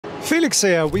Felix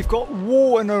here. We've got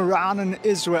war in Iran and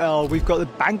Israel. We've got the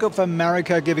Bank of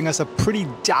America giving us a pretty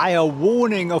dire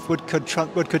warning of what could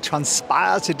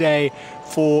transpire today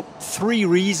for 3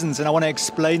 reasons. And I want to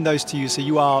explain those to you so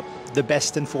you are the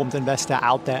best informed investor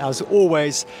out there. As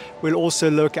always, we'll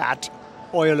also look at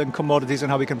oil and commodities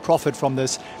and how we can profit from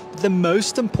this. The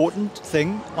most important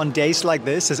thing on days like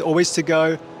this is always to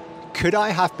go, could I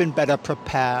have been better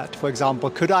prepared? For example,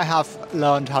 could I have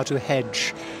learned how to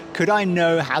hedge? Could I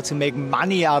know how to make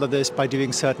money out of this by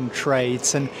doing certain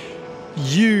trades? And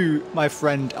you, my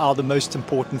friend, are the most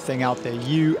important thing out there.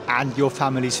 You and your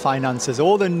family's finances.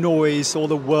 All the noise, all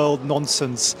the world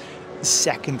nonsense is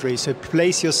secondary. So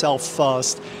place yourself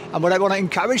first. And what I want to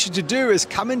encourage you to do is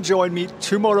come and join me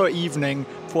tomorrow evening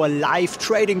for a live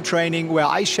trading training where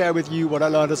I share with you what I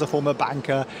learned as a former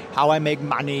banker, how I make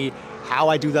money, how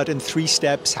I do that in 3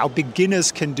 steps, how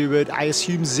beginners can do it. I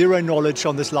assume zero knowledge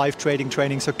on this live trading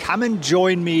training. So come and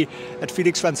join me at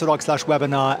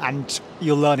felixfranz.org/webinar and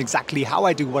you'll learn exactly how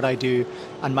I do what I do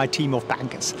and my team of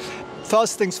bankers.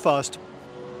 First things first,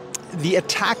 the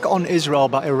attack on Israel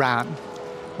by Iran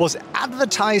was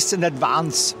advertised in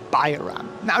advance by Iran.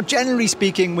 Now, generally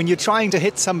speaking, when you're trying to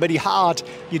hit somebody hard,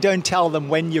 you don't tell them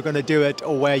when you're going to do it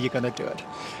or where you're going to do it.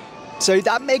 So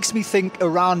that makes me think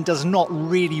Iran does not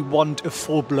really want a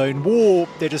full-blown war.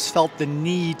 They just felt the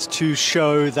need to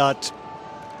show that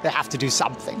they have to do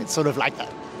something. It's sort of like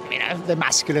the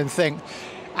masculine thing.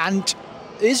 And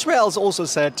Israel's also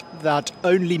said that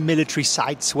only military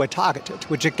sites were targeted,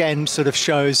 which again sort of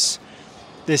shows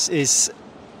this is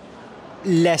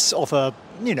less of a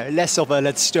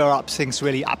let's stir up things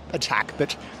really up attack,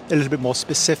 but a little bit more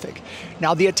specific.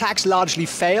 Now, the attacks largely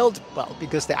failed, well,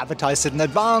 because they advertised it in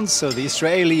advance. So the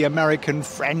Israeli, American,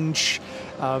 French,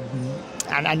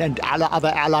 and other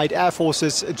allied air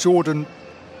forces, Jordan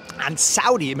and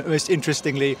Saudi, most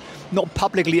interestingly, not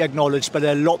publicly acknowledged, but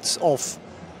there are lots of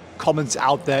comments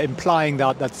out there implying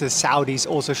that the Saudis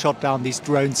also shot down these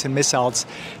drones and missiles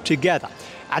together.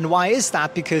 And why is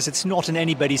that? Because it's not in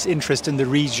anybody's interest in the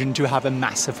region to have a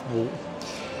massive war.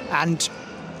 And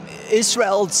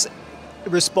Israel's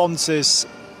response is,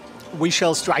 we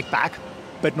shall strike back,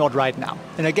 but not right now.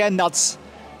 And again, that's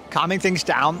calming things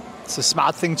down. It's a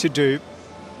smart thing to do.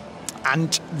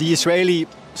 And the Israeli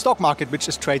stock market, which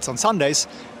just trades on Sundays,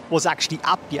 was actually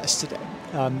up yesterday.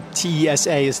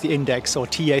 TESA is the index, or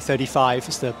TA35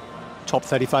 is the top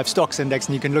 35 stocks index,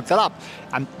 and you can look that up,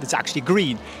 and it's actually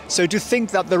green. So to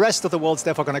think that the rest of the world's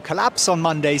therefore going to collapse on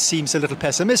Monday seems a little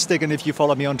pessimistic, and if you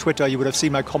follow me on Twitter, you would have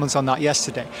seen my comments on that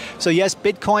yesterday. So yes,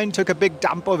 Bitcoin took a big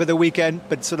dump over the weekend,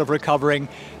 but sort of recovering.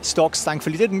 Stocks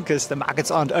thankfully didn't, because the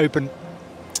markets aren't open.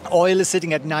 Oil is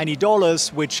sitting at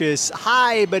 $90, which is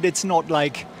high, but it's not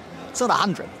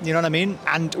 100, you know what I mean?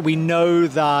 And we know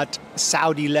that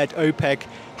Saudi-led OPEC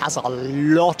has a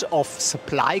lot of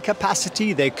supply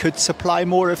capacity. They could supply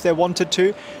more if they wanted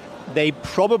to. They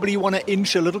probably want to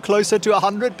inch a little closer to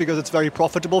 100 because it's very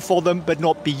profitable for them, but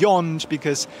not beyond,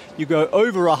 because you go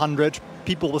over 100,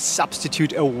 people will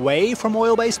substitute away from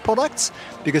oil-based products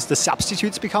because the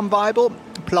substitutes become viable.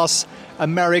 Plus,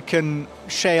 American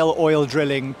shale oil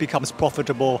drilling becomes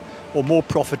profitable or more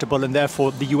profitable, and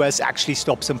therefore the US actually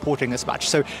stops importing as much.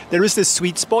 So there is this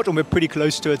sweet spot, and we're pretty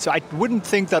close to it. So I wouldn't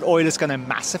think that oil is going to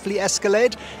massively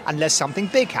escalate unless something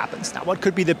big happens. Now, what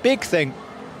could be the big thing?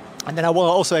 And then I will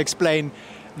also explain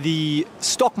the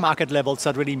stock market levels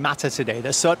that really matter today.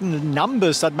 There's certain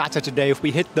numbers that matter today. If we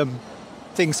hit them,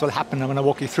 things will happen. I'm going to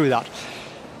walk you through that.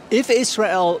 If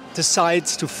Israel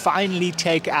decides to finally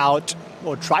take out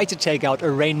or try to take out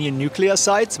Iranian nuclear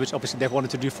sites, which obviously they've wanted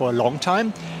to do for a long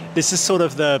time, this is sort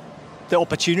of the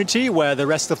opportunity where the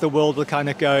rest of the world will kind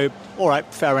of go, all right,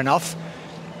 fair enough.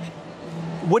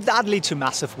 Would that lead to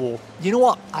massive war? You know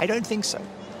what? I don't think so.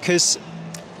 Because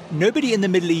nobody in the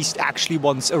Middle East actually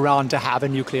wants Iran to have a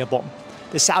nuclear bomb.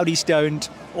 The Saudis don't,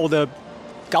 or the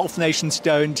Gulf nations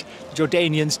don't, the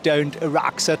Jordanians don't,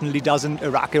 Iraq certainly doesn't.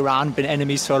 Iraq, Iran, been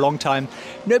enemies for a long time.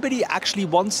 Nobody actually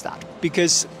wants that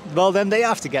because, well, then they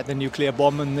have to get the nuclear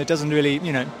bomb, and it doesn't really,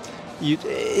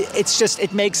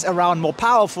 it makes Iran more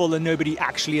powerful, and nobody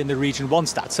actually in the region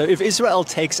wants that. So if Israel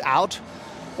takes out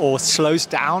or slows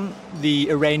down the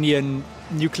Iranian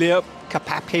nuclear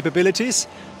capabilities,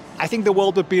 I think the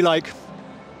world would be like,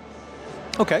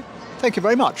 okay, thank you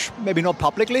very much. Maybe not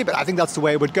publicly, but I think that's the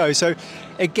way it would go. So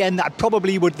again, that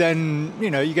probably would then,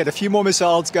 you get a few more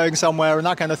missiles going somewhere and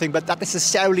that kind of thing, but that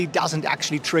necessarily doesn't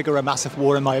actually trigger a massive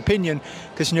war, in my opinion,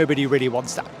 because nobody really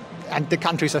wants that. And the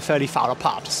countries are fairly far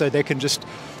apart, so they can just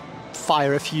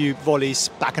fire a few volleys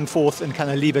back and forth and kind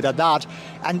of leave it at that.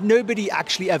 And nobody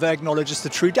actually ever acknowledges the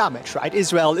true damage, right?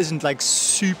 Israel isn't like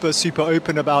super, super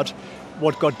open about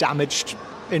what got damaged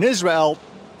in Israel.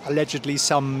 Allegedly,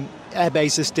 some air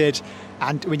bases did.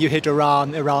 And when you hit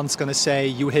Iran, Iran's going to say,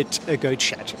 you hit a goat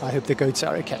shed. I hope the goats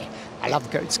are okay. I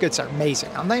love goats. Goats are amazing,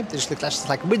 aren't they? They just look just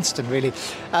like Winston, really.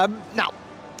 Now,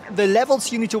 the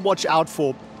levels you need to watch out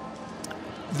for.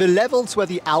 The levels where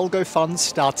the algo funds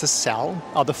start to sell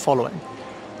are the following.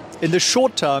 In the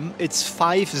short term, it's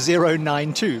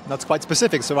 5092. That's quite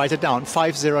specific, so write it down,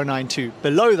 5092.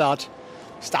 Below that,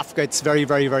 stuff gets very,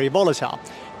 very, very volatile.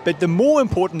 But the more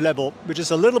important level, which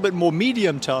is a little bit more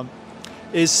medium term,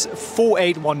 is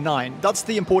 4819. That's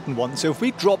the important one. So if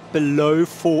we drop below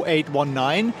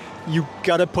 4819, you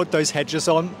gotta put those hedges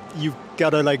on. You've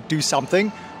gotta like do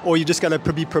something, or you just gotta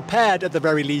be prepared at the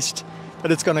very least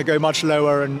that it's gonna go much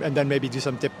lower and then maybe do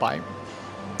some dip buying.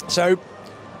 So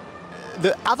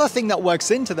the other thing that works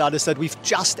into that is that we've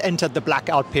just entered the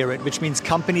blackout period, which means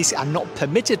companies are not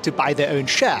permitted to buy their own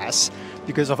shares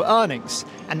because of earnings.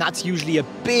 And that's usually a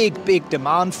big, big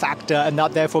demand factor. And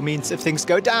that therefore means if things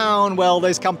go down, well,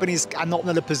 those companies are not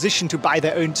in a position to buy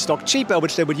their own stock cheaper,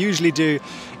 which they would usually do.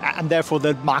 And therefore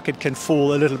the market can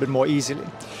fall a little bit more easily.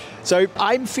 So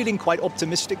I'm feeling quite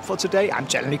optimistic for today. I'm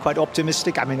generally quite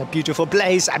optimistic. I'm in a beautiful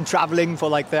place. I'm traveling for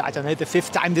like the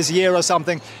 5th time this year or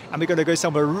something. And we're going to go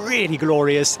somewhere really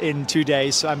glorious in 2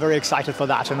 days. So I'm very excited for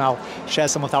that. And I'll share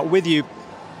some of that with you.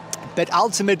 But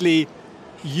ultimately,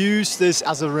 use this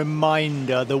as a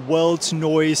reminder. The world's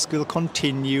noise will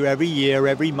continue every year,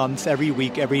 every month, every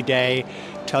week, every day.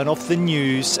 Turn off the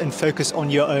news and focus on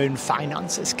your own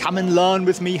finances. Come and learn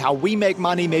with me how we make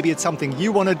money. Maybe it's something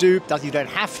you want to do that you don't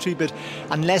have to, but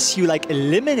unless you like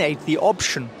eliminate the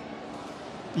option,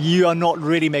 you are not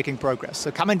really making progress.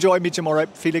 So come and join me tomorrow,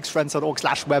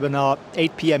 felixfriends.org/webinar,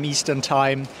 8 p.m. Eastern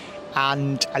time.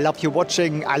 And I love you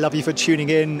watching. I love you for tuning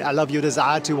in. I love your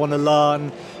desire to want to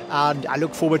learn. And I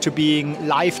look forward to being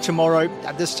live tomorrow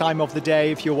at this time of the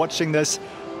day if you're watching this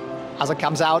as it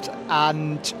comes out.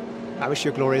 And I wish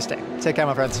you a glorious day. Take care,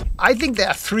 my friends. I think there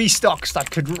are 3 stocks that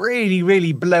could really,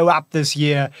 really blow up this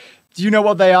year. Do you know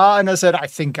what they are? And I said, I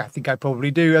think I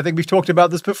probably do. I think we've talked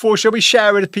about this before. Shall we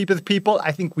share it with people?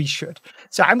 I think we should.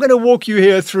 So I'm going to walk you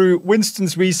here through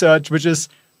Winston's research, which is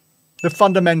the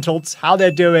fundamentals, how they're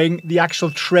doing, the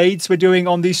actual trades we're doing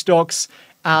on these stocks,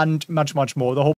 and much, much more. The whole